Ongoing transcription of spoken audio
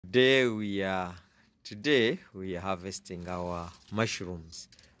Today we are harvesting our mushrooms.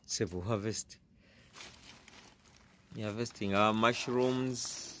 Several harvest. We're harvesting our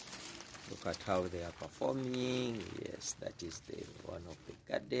mushrooms. Look at how they are performing. Yes, that is one of the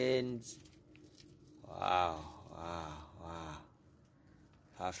gardens. Wow.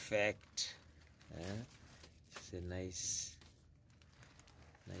 Perfect. It's a nice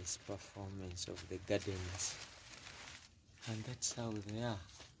performance of the gardens. And that's how they are.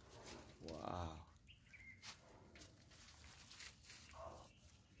 Wow.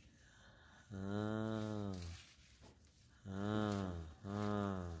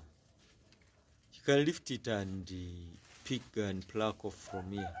 You can lift it and pick and pluck off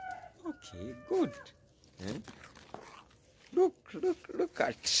from here. Okay, good. Look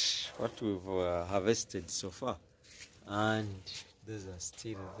at what we've harvested so far. And those are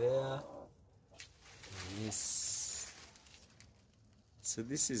still there. Yes. So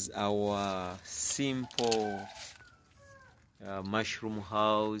this is our simple mushroom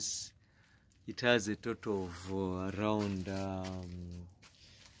house. It has a total of around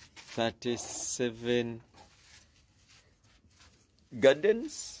 37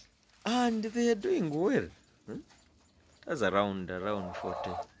 gardens, and they are doing well. That's around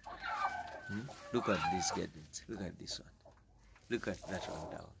 40. Look at these gardens. Look at this one. Look at that one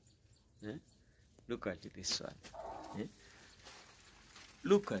down. Look at this one.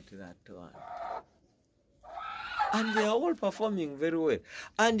 Look at that one. And they are all performing very well.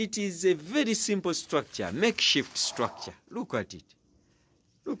 And it is a very simple structure, makeshift structure. Look at it.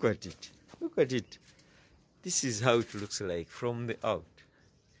 Look at it. Look at it. This is how it looks like from the out.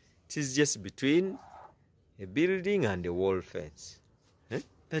 It is just between a building and a wall fence.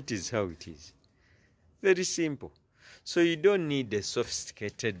 That is how it is. Very simple. So you don't need a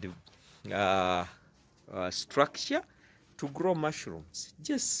sophisticated structure to grow mushrooms.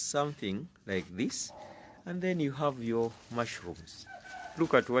 Just something like this, and then you have your mushrooms.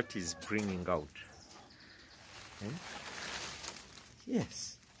 Look at what is bringing out.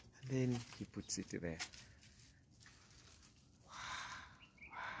 Yes, and then he puts it there.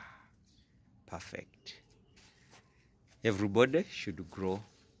 Wow. Perfect. Everybody should grow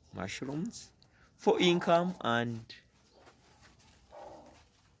mushrooms for income and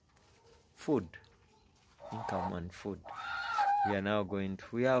food. Income and food. We are now going to,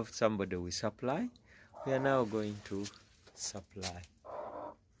 we have somebody we supply. We are now going to supply.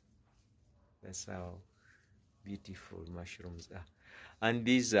 That's how beautiful mushrooms are. And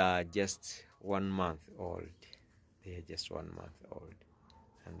these are just 1 month old. They are just 1 month old.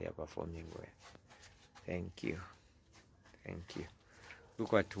 And they are performing well. Thank you. Thank you.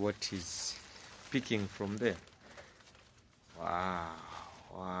 Look at what is picking from there. Wow.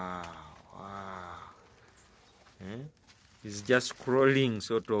 It's just crawling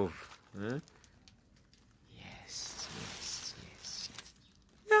sort of. Yes.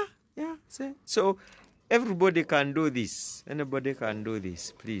 Yeah. So everybody can do this. Anybody can do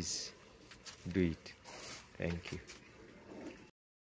this. Please do it. Thank you.